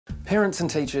Parents and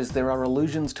teachers, there are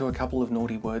allusions to a couple of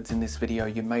naughty words in this video.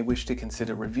 You may wish to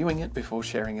consider reviewing it before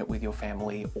sharing it with your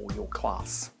family or your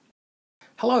class.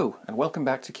 Hello and welcome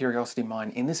back to Curiosity Mine.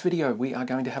 In this video we are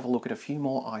going to have a look at a few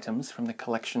more items from the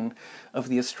collection of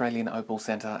the Australian Opal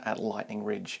Centre at Lightning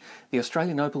Ridge. The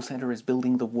Australian Opal Centre is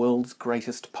building the world's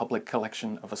greatest public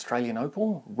collection of Australian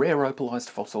opal, rare opalised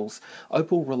fossils,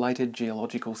 opal-related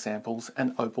geological samples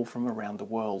and opal from around the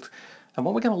world. And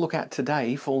what we're going to look at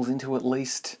today falls into at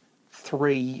least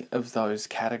three of those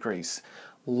categories.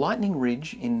 Lightning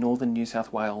Ridge in northern New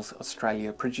South Wales,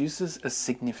 Australia produces a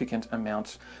significant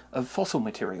amount of fossil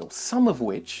material, some of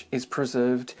which is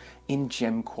preserved in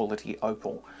gem quality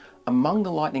opal. Among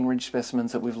the Lightning Ridge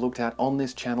specimens that we've looked at on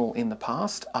this channel in the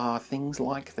past are things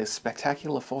like the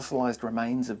spectacular fossilised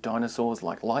remains of dinosaurs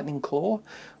like Lightning Claw,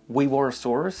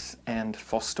 Weewarrasaurus and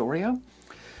Fostoria.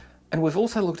 And we've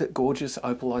also looked at gorgeous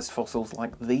opalised fossils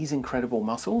like these incredible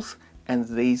mussels and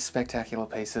these spectacular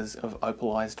pieces of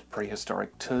opalised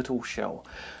prehistoric turtle shell.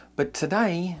 But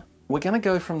today we're going to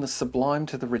go from the sublime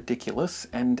to the ridiculous,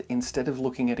 and instead of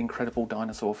looking at incredible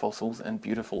dinosaur fossils and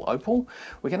beautiful opal,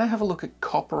 we're going to have a look at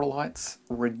coprolites,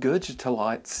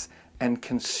 regurgitalites and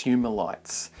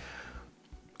consumerlites.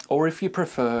 Or if you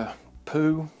prefer,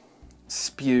 poo,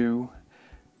 spew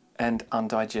and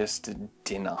undigested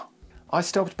dinner. I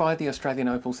stopped by the Australian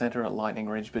Opal Centre at Lightning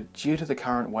Ridge, but due to the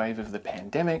current wave of the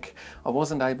pandemic, I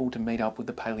wasn't able to meet up with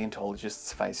the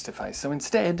paleontologists face to face. So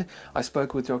instead, I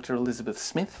spoke with Dr. Elizabeth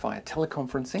Smith via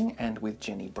teleconferencing and with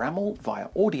Jenni Brammall via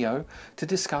audio to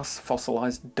discuss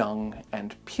fossilised dung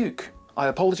and puke. I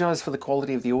apologise for the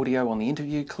quality of the audio on the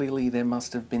interview. Clearly there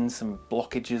must have been some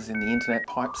blockages in the internet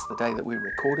pipes the day that we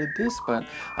recorded this, but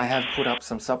I have put up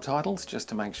some subtitles just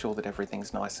to make sure that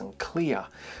everything's nice and clear.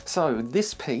 So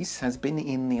this piece has been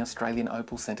in the Australian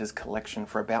Opal Centre's collection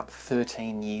for about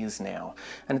 13 years now,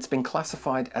 and it's been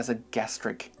classified as a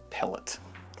gastric pellet.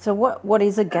 So what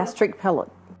is a gastric pellet?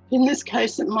 In this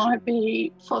case it might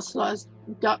be fossilised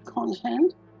gut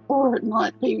content, or it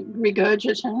might be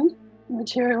regurgitant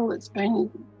material that's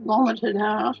been vomited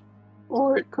out,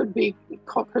 or it could be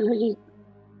coprolite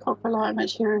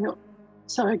material.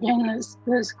 So again,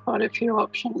 there's quite a few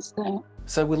options there.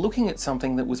 So we're looking at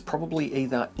something that was probably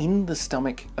either in the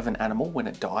stomach of an animal when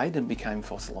it died and became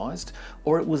fossilised,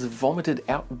 or it was vomited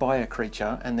out by a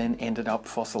creature and then ended up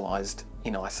fossilised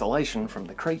in isolation from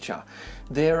the creature.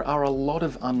 There are a lot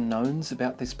of unknowns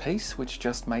about this piece, which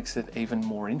just makes it even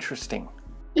more interesting.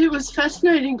 It was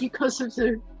fascinating because of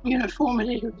the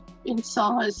uniformity in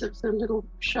size of the little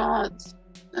shards,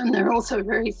 and they're also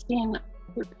very thin,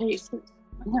 the pieces,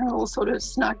 and they're all sort of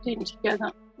snugged in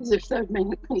together as if they've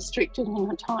been constricted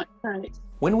in a tight place.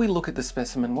 When we look at the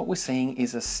specimen, what we're seeing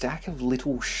is a stack of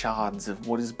little shards of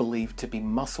what is believed to be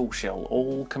mussel shell,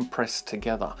 all compressed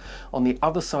together. On the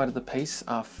other side of the piece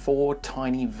are 4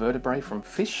 tiny vertebrae from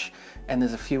fish, and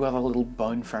there's a few other little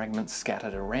bone fragments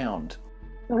scattered around.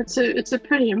 So it's a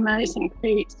pretty amazing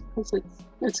piece because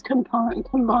it's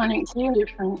combining 3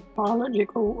 different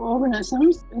biological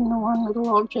organisms in the one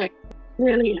little object.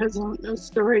 Really has a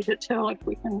story to tell if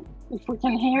we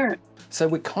can hear it. So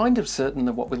we're kind of certain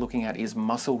that what we're looking at is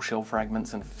mussel shell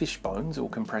fragments and fish bones all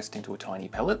compressed into a tiny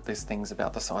pellet. This thing's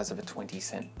about the size of a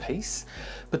 20-cent piece.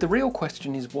 But the real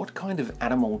question is, what kind of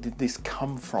animal did this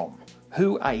come from?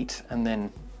 Who ate and then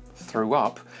threw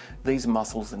up these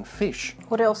mussels and fish?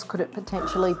 What else could it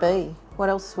potentially be? What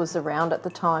else was around at the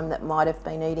time that might have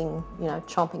been eating,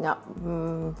 chomping up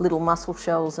little mussel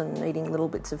shells and eating little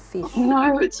bits of fish?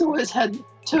 No, it's always had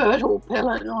turtle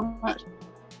pellet on it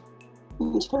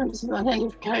in terms of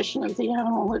identification of the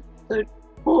animal that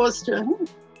caused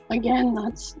it. Again,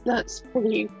 that's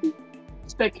pretty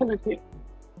speculative.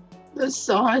 The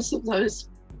size of those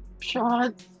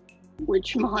shards,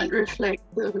 which might reflect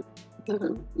the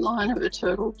line of a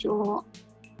turtle jaw,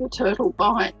 the turtle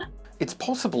bite. It's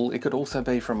possible it could also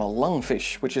be from a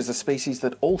lungfish, which is a species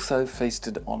that also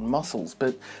feasted on mussels,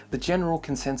 but the general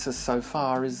consensus so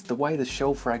far is the way the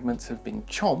shell fragments have been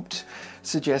chomped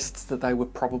suggests that they were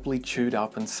probably chewed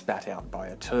up and spat out by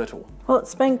a turtle. Well,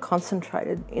 it's been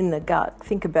concentrated in the gut.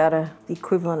 Think about the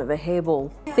equivalent of a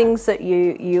hairball. Things that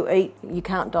you eat you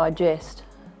can't digest.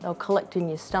 They'll collect in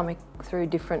your stomach through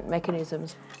different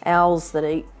mechanisms. Owls that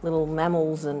eat little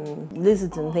mammals and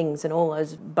lizards and things, and all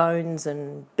those bones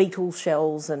and beetle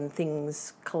shells and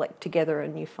things collect together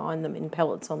and you find them in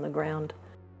pellets on the ground.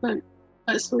 But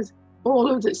as with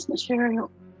all of this material,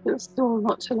 there's still a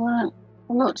lot to learn,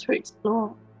 a lot to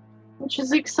explore, which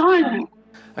is exciting.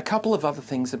 A couple of other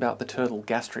things about the turtle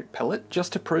gastric pellet,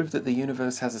 just to prove that the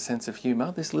universe has a sense of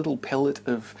humour. This little pellet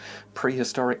of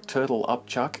prehistoric turtle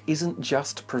upchuck isn't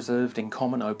just preserved in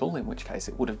common opal, in which case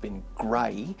it would have been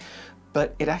grey,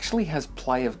 but it actually has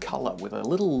play of colour with a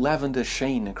little lavender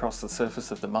sheen across the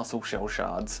surface of the mussel shell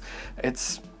shards.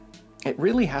 It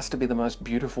really has to be the most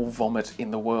beautiful vomit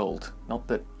in the world. Not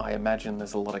that I imagine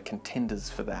there's a lot of contenders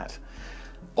for that.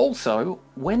 Also,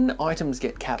 when items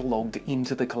get catalogued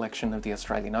into the collection of the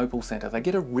Australian Opal Centre, they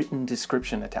get a written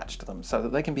description attached to them so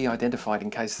that they can be identified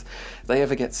in case they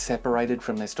ever get separated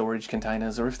from their storage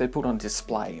containers or if they're put on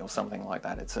display or something like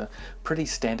that. It's a pretty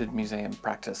standard museum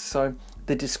practice. So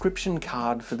the description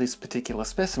card for this particular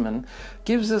specimen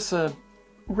gives us a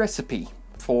recipe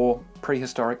for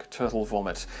prehistoric turtle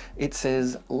vomit. It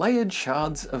says, layered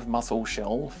shards of mussel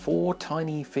shell, 4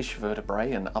 tiny fish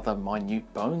vertebrae and other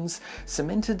minute bones,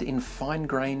 cemented in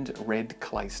fine-grained red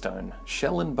claystone.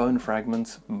 Shell and bone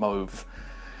fragments, mauve.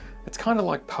 It's kind of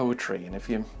like poetry, and if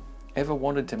you ever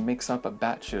wanted to mix up a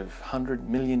batch of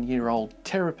 100-million-year-old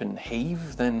terrapin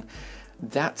heave, then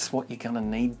that's what you're gonna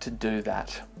need to do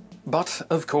that. But,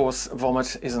 of course,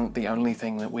 vomit isn't the only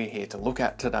thing that we're here to look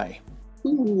at today.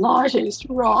 Light is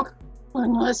rock,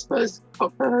 and I suppose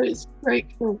copper is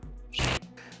Greek for...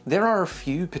 There are a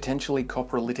few potentially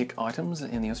coprolitic items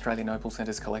in the Australian Opal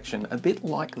Centre's collection. A bit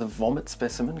like the vomit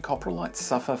specimen, coprolites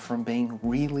suffer from being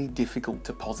really difficult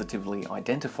to positively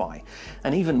identify,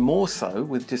 and even more so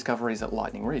with discoveries at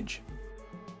Lightning Ridge.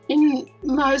 In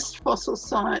most fossil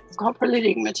sites,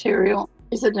 coprolitic material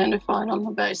is identified on the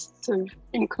basis of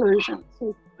inclusions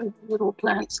of little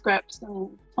plant scraps and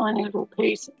tiny little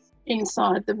pieces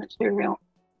inside the material.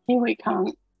 Here we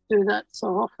can't do that so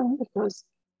often because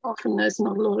often there's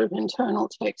not a lot of internal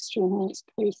texture in these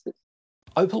pieces.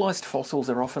 Opalized fossils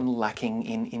are often lacking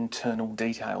in internal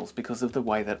details because of the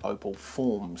way that opal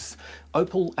forms.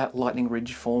 Opal at Lightning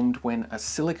Ridge formed when a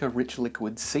silica-rich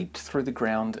liquid seeped through the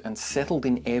ground and settled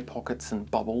in air pockets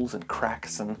and bubbles and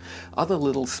cracks and other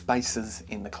little spaces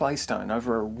in the claystone.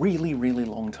 Over a really, really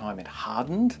long time it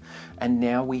hardened, and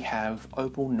now we have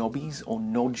opal knobbies or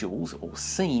nodules or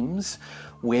seams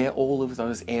where all of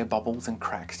those air bubbles and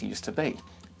cracks used to be.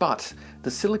 But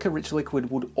the silica-rich liquid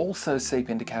would also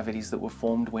seep into cavities that were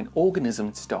formed when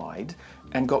organisms died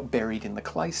and got buried in the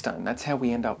claystone. That's how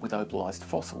we end up with opalized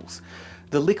fossils.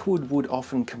 The liquid would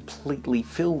often completely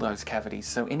fill those cavities,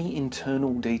 so any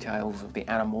internal details of the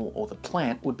animal or the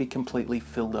plant would be completely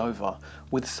filled over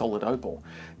with solid opal.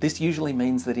 This usually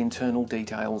means that internal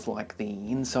details like the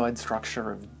inside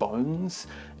structure of bones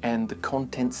and the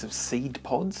contents of seed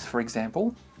pods, for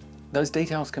example, those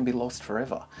details can be lost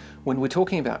forever. When we're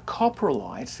talking about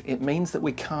coprolite, it means that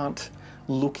we can't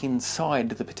look inside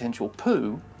the potential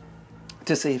poo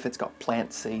to see if it's got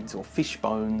plant seeds or fish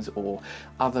bones or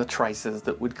other traces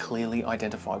that would clearly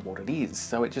identify what it is.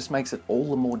 So it just makes it all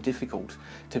the more difficult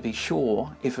to be sure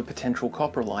if a potential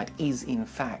coprolite is in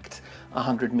fact a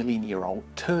 100-million-year-old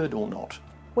turd or not.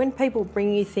 When people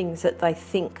bring you things that they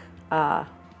think are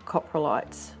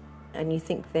coprolites and you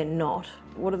think they're not,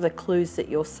 what are the clues that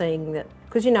you're seeing that...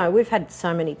 Because, you know, we've had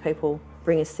so many people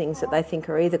bring us things that they think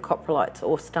are either coprolites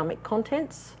or stomach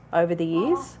contents over the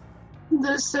years.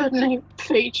 There's certainly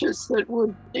features that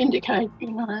would indicate,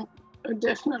 you know, a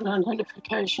definite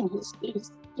identification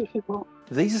is difficult.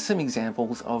 These are some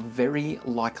examples of very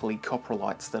likely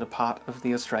coprolites that are part of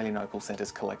the Australian Opal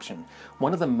Centre's collection.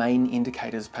 One of the main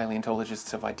indicators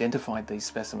paleontologists have identified these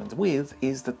specimens with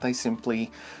is that they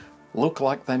simply look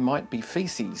like they might be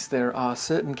feces. There are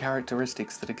certain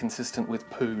characteristics that are consistent with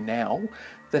poo now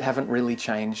that haven't really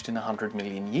changed in 100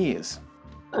 million years.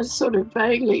 A sort of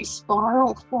vaguely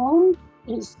spiral form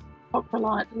is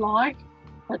coprolite-like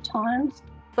at times.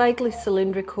 Vaguely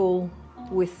cylindrical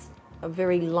with a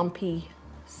very lumpy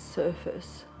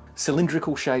surface.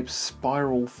 Cylindrical shapes,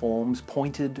 spiral forms,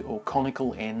 pointed or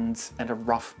conical ends, and a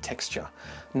rough texture.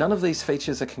 None of these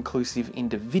features are conclusive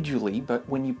individually, but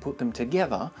when you put them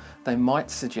together, they might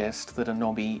suggest that a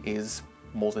knobby is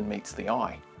more than meets the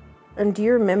eye. And do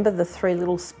you remember the 3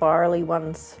 little spirally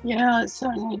ones? Yeah, I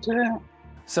certainly do.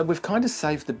 So we've kind of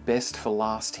saved the best for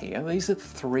last here. These are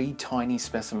 3 tiny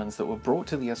specimens that were brought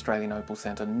to the Australian Opal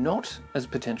Centre not as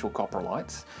potential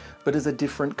coprolites, but as a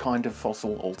different kind of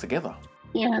fossil altogether.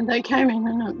 Yeah, and they came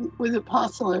in with a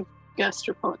parcel of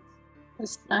gastropods, the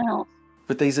snails.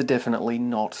 But these are definitely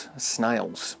not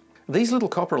snails. These little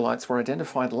coprolites were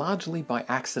identified largely by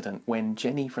accident when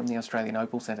Jenny from the Australian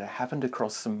Opal Centre happened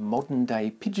across some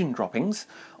modern-day pigeon droppings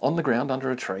on the ground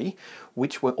under a tree,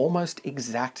 which were almost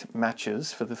exact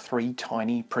matches for the 3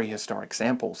 tiny prehistoric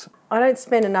samples. I don't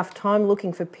spend enough time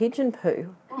looking for pigeon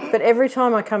poo. But every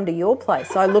time I come to your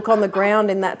place, I look on the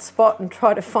ground in that spot and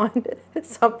try to find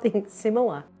something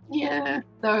similar. Yeah,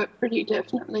 they're pretty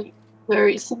definitely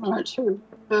very similar to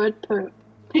bird poo,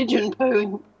 pigeon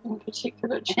poo in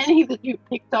particular, Jenny, that you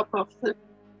picked up off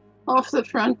the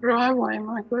front driveway.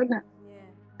 My goodness,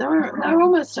 they're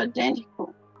almost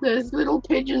identical. There's little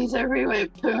pigeons everywhere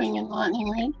pooing in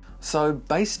lightning red. So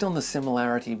based on the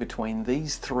similarity between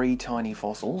these three tiny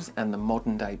fossils and the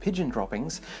modern day pigeon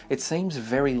droppings, it seems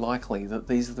very likely that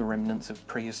these are the remnants of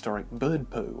prehistoric bird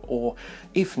poo, or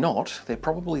if not, they're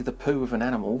probably the poo of an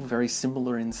animal very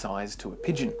similar in size to a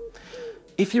pigeon.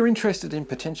 If you're interested in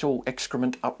potential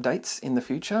excrement updates in the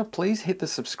future, please hit the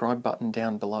subscribe button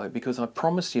down below, because I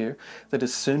promise you that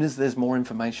as soon as there's more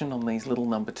information on these little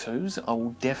number 2s, I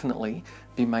will definitely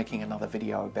be making another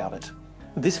video about it.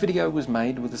 This video was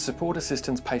made with the support,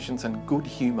 assistance, patience and good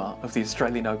humour of the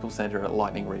Australian Opal Centre at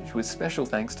Lightning Ridge, with special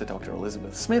thanks to Dr.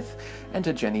 Elizabeth Smith and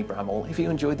to Jenni Brammall. If you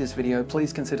enjoyed this video,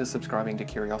 please consider subscribing to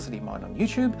Curiosity Mine on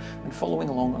YouTube and following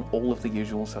along on all of the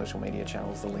usual social media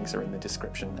channels. The links are in the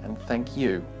description, and thank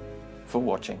you for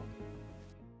watching.